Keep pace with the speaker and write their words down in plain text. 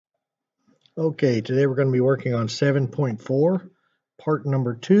Okay, today we're going to be working on 7.4, part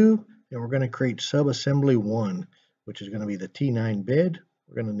number 2, and we're going to create subassembly 1, which is going to be the T9 bed.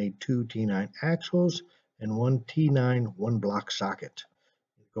 We're going to need 2 T9 axles and 1 T9 one-block socket.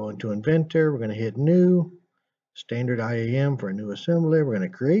 Go into Inventor, we're going to hit New, Standard IAM for a new assembly. We're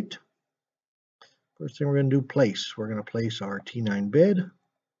going to create. First thing we're going to do, place. We're going to place our T9 bed.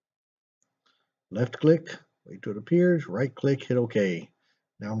 Left click, wait till it appears, right click, hit OK.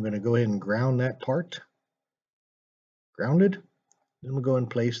 Now I'm going to go ahead and ground that part. Grounded. Then we'll go and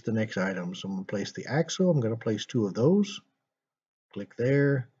place the next item. So I'm going to place the axle. I'm going to place 2 of those. Click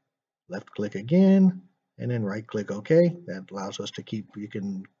there, left click again, and then right click OK. That allows us to you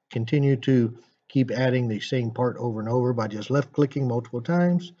can continue to keep adding the same part over and over by just left clicking multiple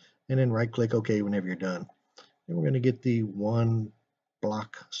times, and then right click OK whenever you're done. Then we're going to get the one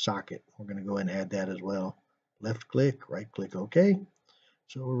block socket. We're going to go ahead and add that as well. Left click, right click OK.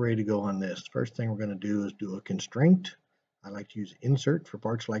 So we're ready to go on this. First thing we're going to do is do a constraint. I like to use insert for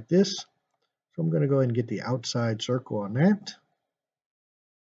parts like this. So I'm going to go ahead and get the outside circle on that.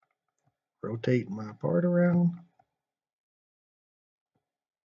 Rotate my part around.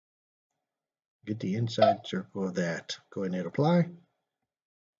 Get the inside circle of that. Go ahead and hit apply.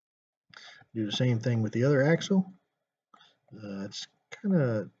 Do the same thing with the other axle. It's kind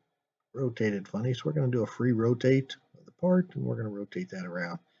of rotated funny, so we're going to do a free rotate of the part, and we're going to rotate that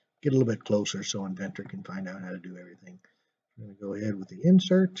around. Get a little bit closer so Inventor can find out how to do everything. I'm going to go ahead with the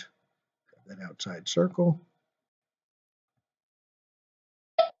insert. Grab that outside circle.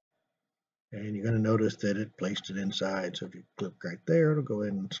 And you're going to notice that it placed it inside. So if you click right there, it'll go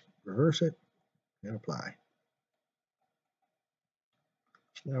ahead and reverse it and apply.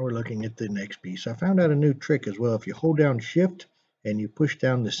 So now we're looking at the next piece. I found out a new trick as well. If you hold down Shift and you push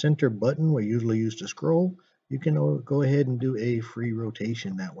down the center button we usually use to scroll, you can go ahead and do a free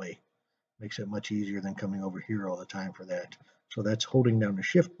rotation that way. Makes it much easier than coming over here all the time for that. So that's holding down the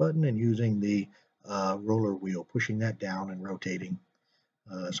Shift button and using the roller wheel, pushing that down and rotating.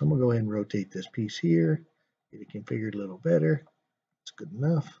 So I'm going to go ahead and rotate this piece here, get it configured a little better. It's good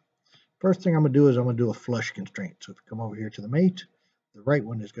enough. First thing I'm going to do is I'm going to do a flush constraint. So if you come over here to the mate, the right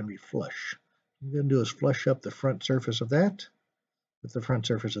one is going to be flush. What I'm going to do is flush up the front surface of that with the front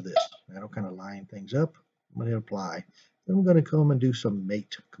surface of this. That'll kind of line things up. I'm going to apply. Then I'm going to come and do some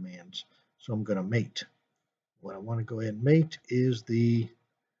mate commands. So I'm going to mate. What I want to go ahead and mate is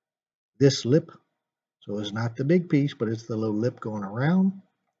this lip. So it's not the big piece, but it's the little lip going around.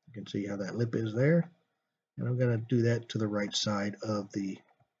 You can see how that lip is there. And I'm going to do that to the right side of the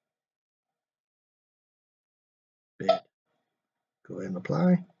bed. Go ahead and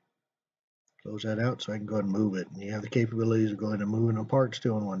apply. Close that out so I can go ahead and move it. And you have the capabilities of going and moving the part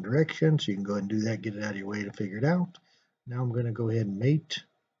still in one direction. So you can go ahead and do that, get it out of your way to figure it out. Now I'm going to go ahead and mate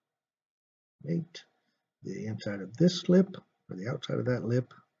the inside of this lip, or the outside of that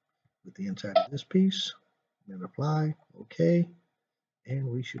lip, with the inside of this piece. Then apply, OK, and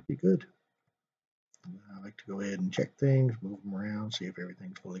we should be good. I like to go ahead and check things, move them around, see if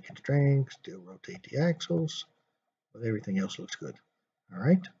everything's fully constrained, still rotate the axles, but everything else looks good. All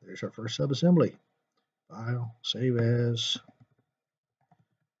right, there's our first subassembly. File, save as,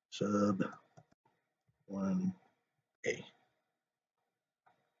 sub 1A.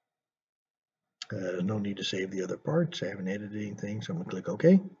 No need to save the other parts. I haven't edited anything, so I'm going to click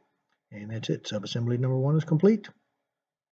OK. And that's it. Subassembly number 1 is complete.